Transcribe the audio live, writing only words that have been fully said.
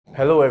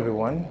Hello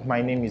everyone, my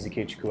name is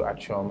Ikechukwu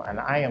Achom and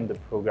I am the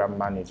Program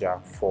Manager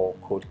for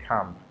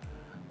KodeCamp.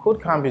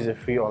 KodeCamp is a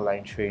free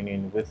online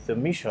training with the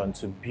mission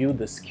to build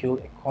the skill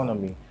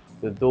economy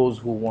with those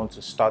who want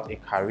to start a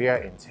career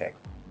in tech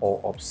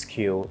or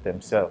upskill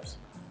themselves.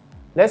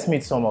 Let's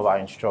meet some of our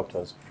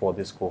instructors for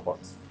this cohort.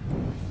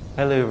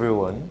 Hello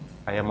everyone,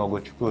 I am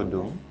Ogochukwu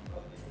Odum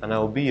and I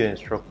will be your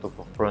instructor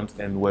for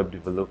front-end web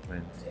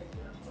development.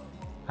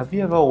 Have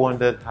you ever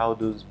wondered how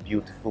those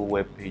beautiful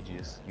web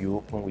pages you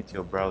open with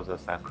your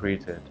browsers are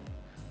created?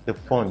 The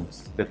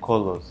fonts, the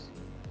colors,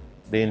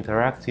 the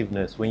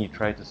interactiveness when you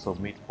try to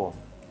submit form?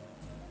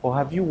 Or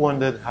have you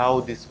wondered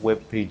how these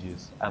web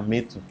pages are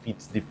made to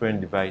fit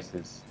different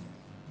devices?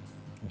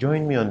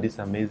 Join me on this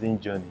amazing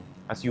journey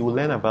as you will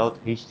learn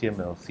about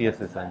HTML,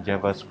 CSS and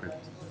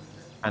JavaScript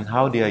and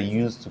how they are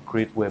used to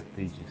create web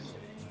pages.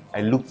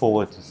 I look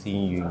forward to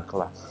seeing you in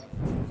class.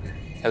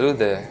 Hello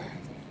there.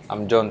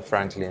 I'm John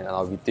Franklin and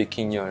I'll be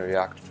taking you on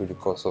React through the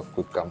course of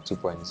KodeCamp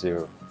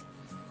 2.0.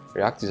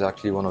 React is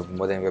actually one of the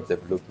modern web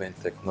development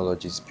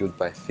technologies built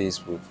by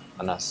Facebook,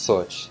 and as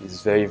such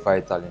is very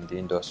vital in the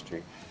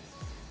industry.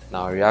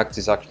 Now React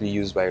is actually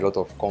used by a lot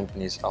of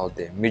companies out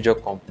there, major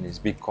companies,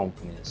 big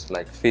companies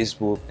like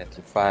Facebook,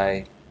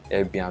 Netlify,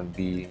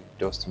 Airbnb,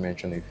 just to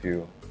mention a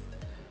few.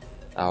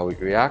 Now with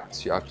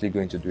React you're actually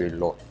going to do a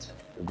lot.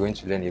 You're going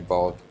to learn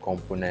about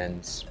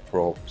components,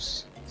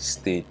 props,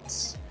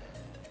 states,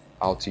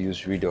 how to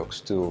use Redux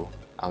too,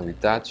 and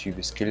with that you'll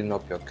be scaling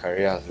up your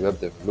career as a web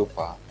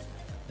developer.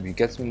 You'll be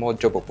getting more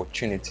job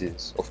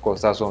opportunities. Of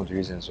course, that's one of the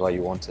reasons why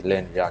you want to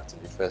learn React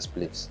in the first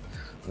place.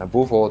 And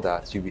above all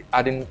that, you'll be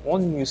adding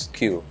one new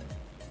skill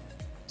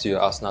to your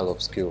arsenal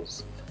of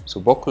skills. So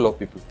buckle up,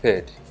 be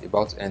prepared,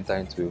 about to enter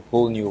into a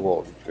whole new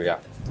world with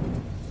React.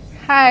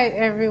 Hi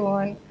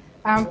everyone,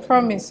 I'm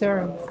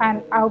Promisori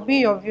and I'll be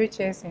your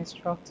Vue.js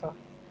instructor.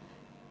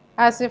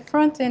 As a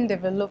front-end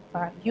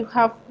developer, you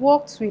have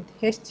worked with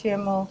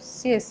HTML,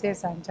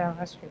 CSS, and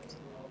JavaScript.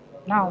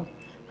 Now,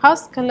 how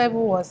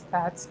scalable was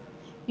that?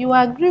 You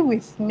agree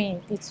with me,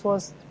 it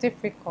was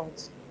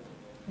difficult.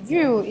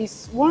 Vue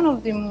is one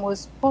of the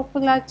most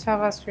popular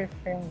JavaScript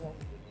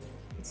frameworks.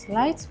 It's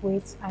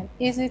lightweight and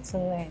easy to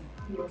learn.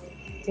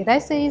 Did I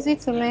say easy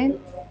to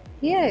learn?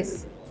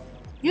 Yes.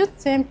 Vue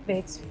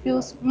templates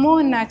feels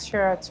more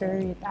natural to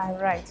read and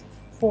write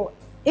for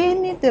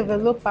any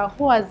developer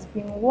who has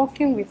been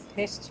working with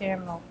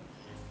HTML,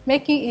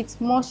 making it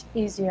much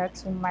easier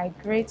to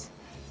migrate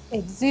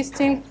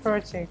existing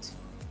projects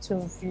to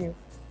Vue.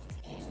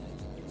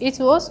 It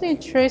will also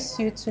interest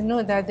you to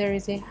know that there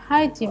is a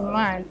high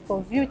demand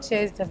for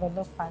Vue.js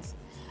developers,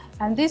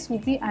 and this will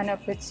be an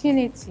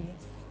opportunity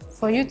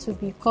for you to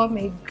become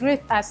a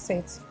great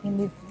asset in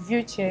the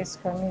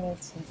Vue.js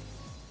community.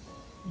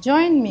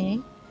 Join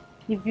me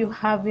if you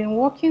have been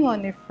working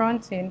on a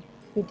front end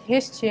with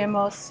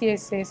HTML,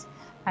 CSS,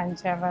 and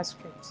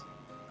JavaScript.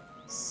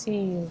 See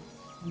you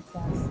in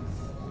class.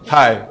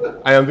 Hi,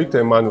 I am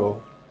Victor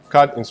Emmanuel,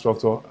 CAD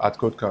instructor at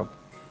KodeCamp.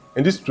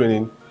 In this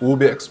training, we will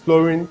be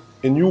exploring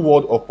a new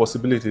world of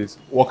possibilities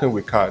working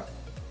with CAD.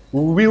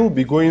 We will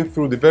be going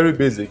through the very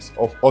basics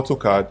of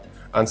AutoCAD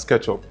and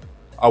SketchUp.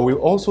 I will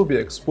also be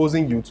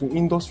exposing you to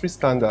industry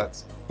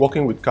standards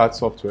working with CAD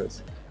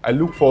softwares. I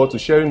look forward to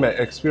sharing my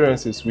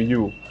experiences with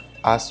you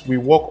as we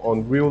work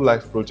on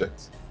real-life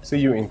projects. See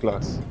you in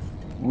class.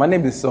 My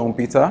name is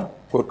Peter,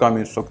 KodeCamp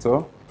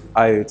instructor,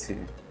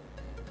 IoT.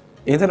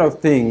 Internet of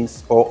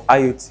Things, or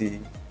IoT,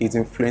 is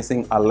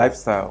influencing our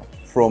lifestyle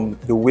from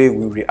the way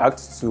we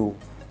react to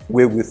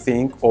way we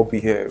think or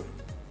behave.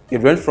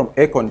 It ranges from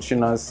air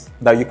conditioners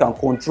that you can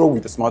control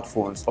with your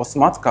smartphones or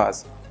smart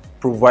cars,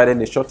 providing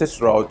the shortest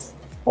route,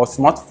 or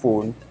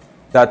smartphone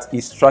that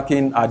is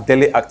tracking our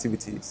daily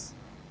activities.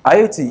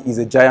 IoT is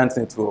a giant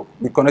network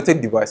with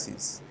connected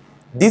devices.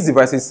 These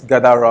devices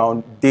gather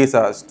around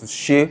data to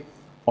share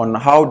on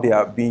how they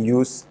are being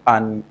used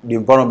and the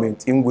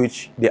environment in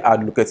which they are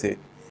located,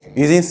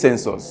 using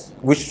sensors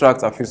which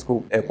track our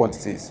physical air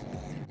quantities.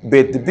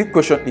 But the big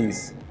question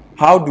is,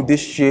 how do they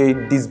share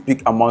this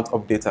big amount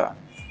of data?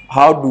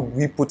 How do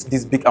we put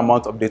this big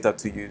amount of data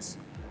to use?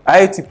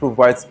 IoT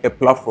provides a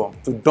platform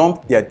to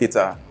dump their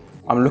data.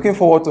 I'm looking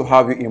forward to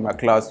have you in my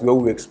class where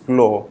we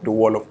explore the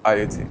world of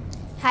IoT.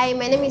 Hi,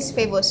 my name is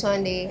Favour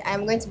Sunday.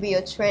 I'm going to be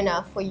your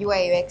trainer for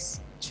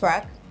UI/UX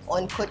track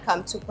on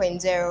KodeCamp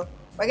 2.0.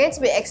 We're going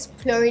to be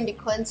exploring the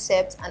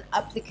concept and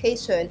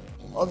application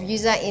of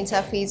user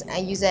interface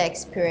and user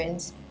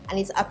experience and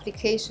its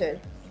application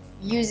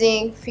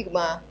using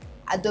Figma,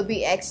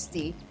 Adobe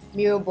XD,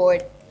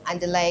 Miraboard,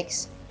 and the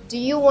likes. Do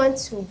you want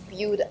to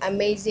build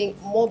amazing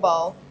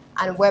mobile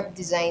and web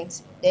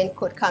designs? Then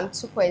KodeCamp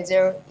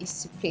 2.0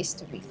 is the place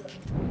to be.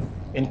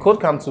 In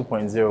KodeCamp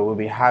 2.0, we'll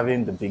be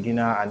having the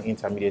beginner and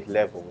intermediate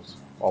levels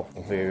of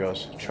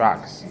various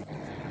tracks.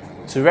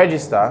 To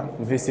register,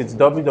 visit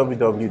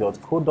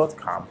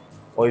www.code.camp,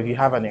 or if you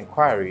have an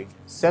inquiry,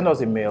 send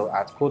us a mail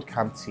at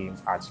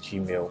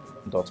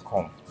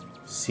kodecampteam@gmail.com.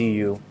 See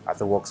you at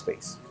the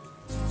workspace.